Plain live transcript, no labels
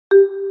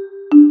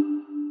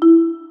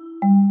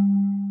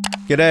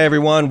G'day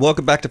everyone,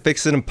 welcome back to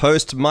Fix It and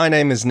Post. My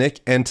name is Nick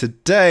and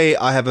today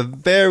I have a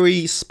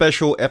very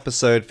special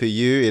episode for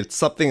you. It's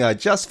something I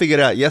just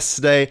figured out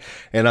yesterday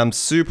and I'm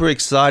super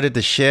excited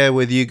to share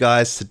with you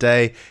guys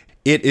today.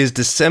 It is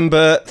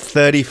December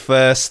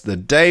 31st, the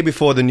day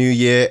before the new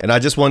year, and I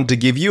just wanted to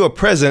give you a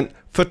present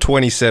for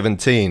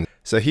 2017.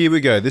 So here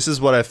we go, this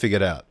is what I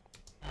figured out.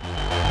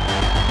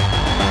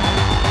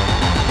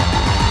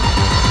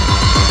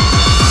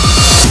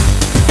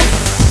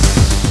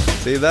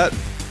 See that?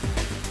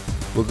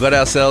 We've got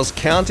ourselves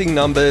counting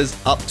numbers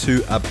up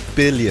to 1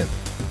 billion.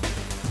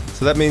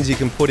 So that means you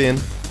can put in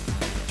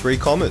 3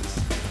 commas.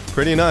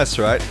 Pretty nice,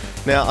 right?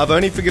 Now, I've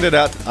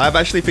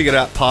actually figured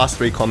out past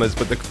 3 commas,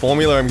 but the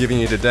formula I'm giving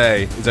you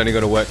today is only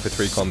going to work for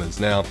 3 commas.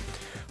 Now,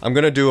 I'm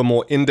going to do a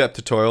more in-depth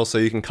tutorial so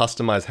you can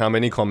customize how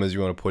many commas you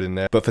want to put in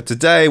there. But for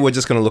today, we're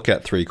just going to look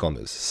at 3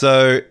 commas.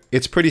 So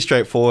it's pretty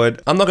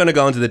straightforward. I'm not going to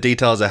go into the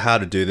details of how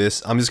to do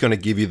this. I'm just going to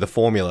give you the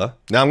formula.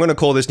 Now, I'm going to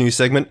call this new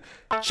segment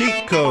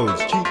Cheat Codes.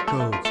 Cheat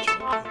Codes.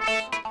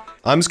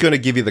 I'm just going to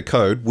give you the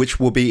code, which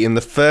will be in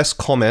the first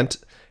comment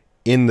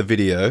in the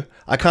video.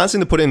 I can't seem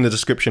to put it in the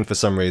description for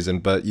some reason,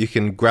 but you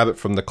can grab it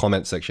from the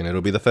comment section. It'll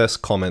be the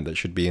first comment that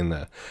should be in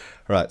there.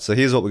 All right, so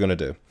here's what we're going to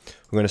do.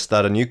 We're going to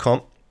start a new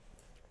comp.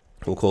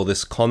 We'll call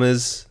this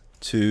commas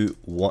to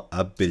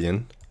 1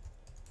 billion.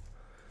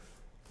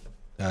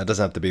 It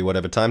doesn't have to be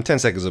whatever time. 10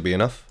 seconds will be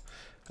enough.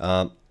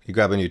 You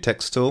grab a new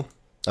text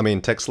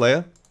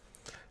layer.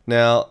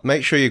 Now,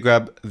 make sure you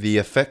grab the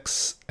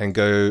effects and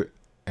go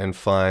and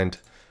find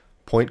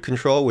point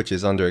control, which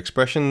is under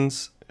expression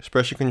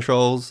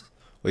controls,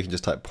 or you can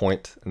just type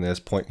point and there's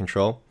point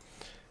control.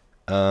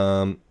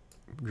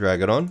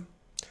 Drag it on.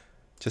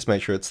 Just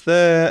make sure it's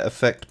there.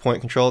 Effect point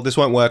control. This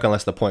won't work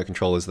unless the point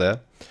control is there.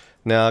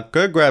 Now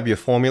go grab your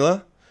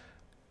formula,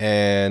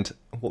 and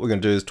what we're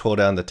going to do is twirl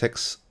down the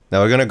text.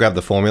 Now we're going to grab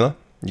the formula.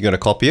 You're going to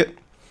copy it,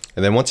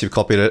 and then once you've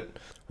copied it,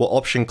 we'll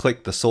option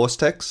click the source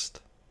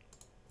text,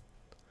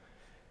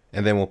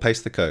 and then we'll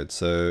paste the code.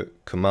 So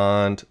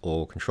Command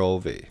or Control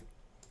V.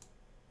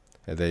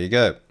 And there you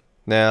go.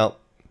 Now,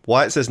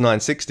 why it says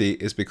 960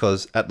 is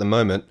because at the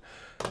moment,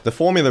 the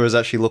formula is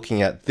actually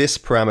looking at this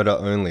parameter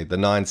only, the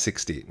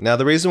 960. Now,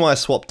 the reason why I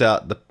swapped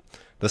out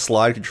the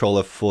slide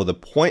controller for the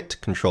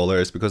point controller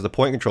is because the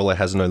point controller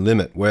has no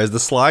limit, whereas the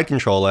slide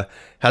controller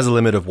has a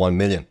limit of 1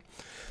 million.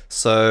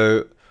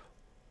 So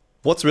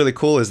what's really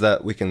cool is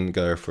that we can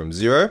go from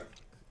 0, and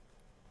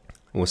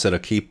we'll set a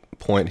key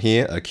point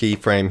here, a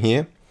keyframe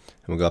here,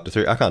 and we'll go up to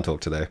 3. I can't talk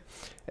today.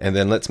 And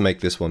then let's make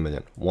this 1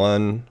 million.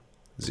 1,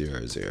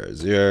 0, 0,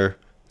 0,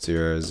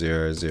 0,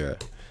 0, 0.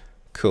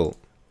 Cool.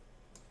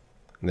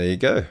 And there you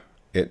go.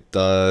 It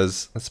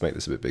does. Let's make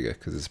this a bit bigger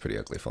because it's a pretty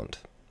ugly font.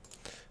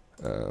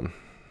 There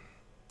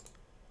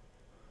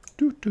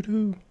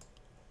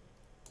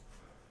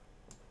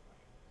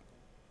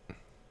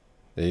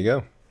you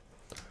go.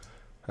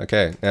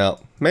 Okay, now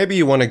maybe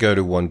you want to go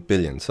to 1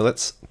 billion. So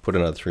let's put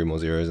another 3 more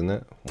zeros in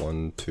there.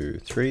 1, 2,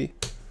 3.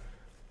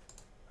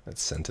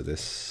 Let's center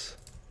this.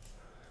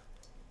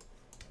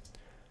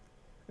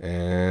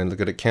 And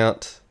look at it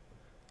count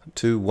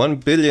to 1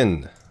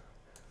 billion.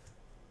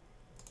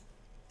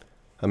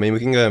 I mean, we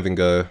can go and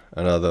go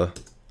another,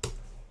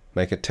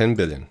 make it 10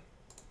 billion.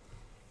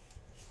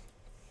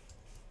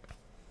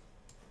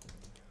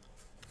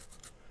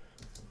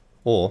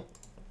 Or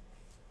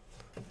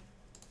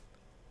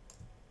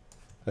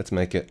let's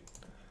make it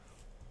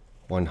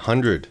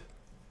 100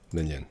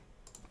 billion.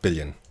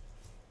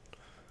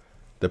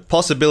 The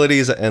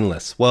possibilities are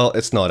endless. Well,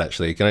 it's not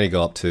actually. You can only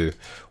go up to,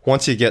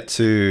 once you get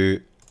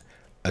to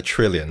 1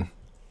 trillion,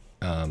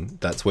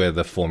 that's where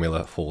the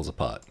formula falls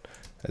apart.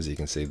 As you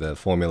can see, the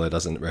formula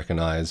doesn't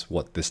recognize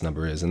what this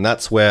number is, and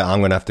that's where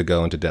I'm going to have to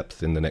go into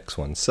depth in the next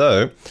one.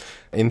 So,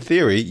 in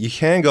theory, you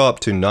can go up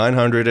to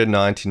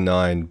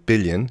 999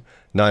 billion,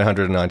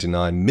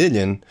 999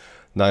 million,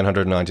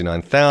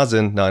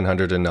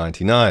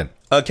 999,999.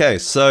 Okay,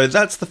 so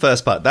that's the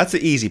first part. That's the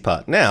easy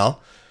part. Now,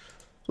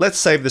 let's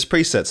save this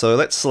preset. So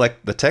let's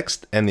select the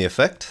text and the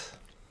effect.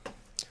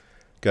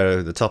 Go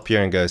to the top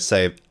here and go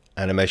Save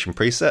Animation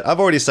Preset.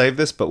 I've already saved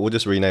this, but we'll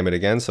just rename it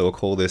again. So we'll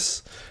call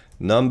this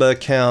number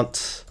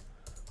count.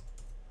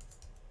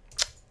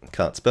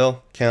 Can't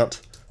spell.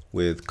 Count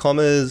with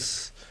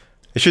commas.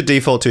 It should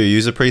default to a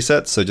user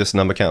preset. So just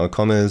number count with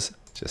commas.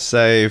 Just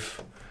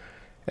save.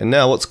 And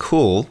now what's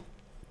cool,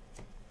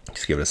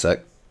 just give it a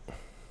sec.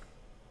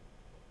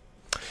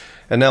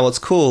 And now what's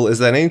cool is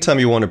that anytime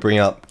you want to bring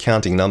up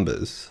counting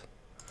numbers,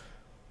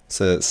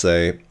 so let's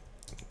say,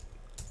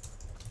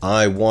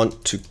 I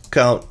want to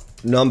count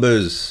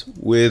numbers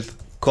with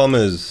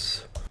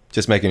commas,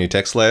 just make a new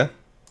text layer,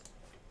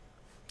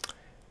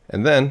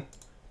 and then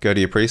go to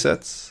your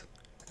presets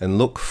and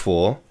look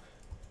for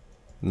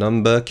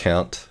number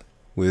count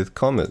with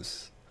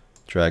commas.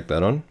 Drag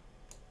that on,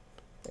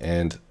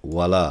 and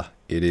voila.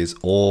 It is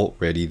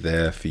already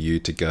there for you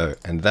to go.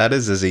 And that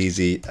is as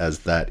easy as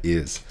that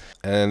is.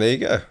 And there you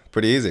go,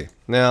 pretty easy.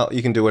 Now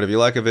you can do whatever you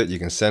like of it. You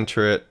can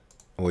center it,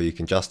 or you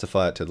can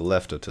justify it to the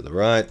left or to the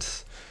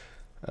right.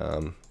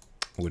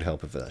 would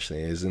help if it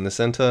actually is in the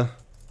center.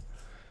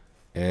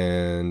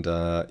 And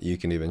you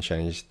can even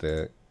change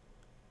the,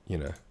 you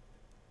know,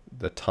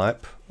 the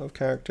type of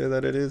character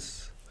that it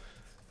is.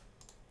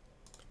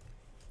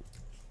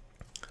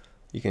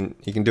 You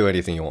can do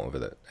anything you want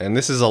with it. And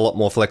this is a lot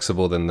more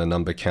flexible than the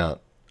number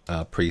count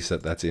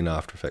preset that's in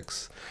After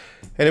Effects.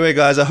 Anyway,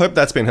 guys, I hope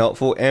that's been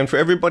helpful. And for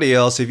everybody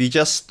else, if you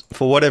just,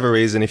 for whatever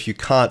reason, if you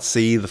can't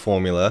see the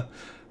formula,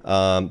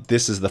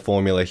 this is the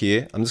formula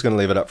here. I'm just going to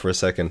leave it up for a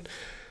second.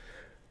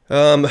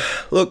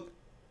 Look,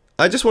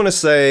 I just want to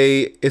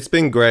say it's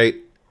been great,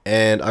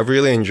 and I've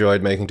really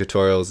enjoyed making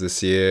tutorials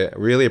this year. I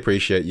really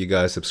appreciate you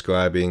guys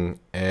subscribing,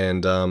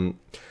 and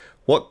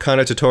what kind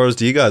of tutorials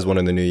do you guys want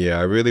in the new year?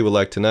 I really would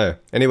like to know.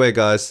 Anyway,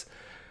 guys,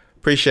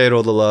 appreciate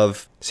all the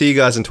love. See you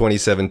guys in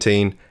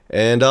 2017,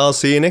 and I'll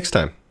see you next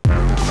time.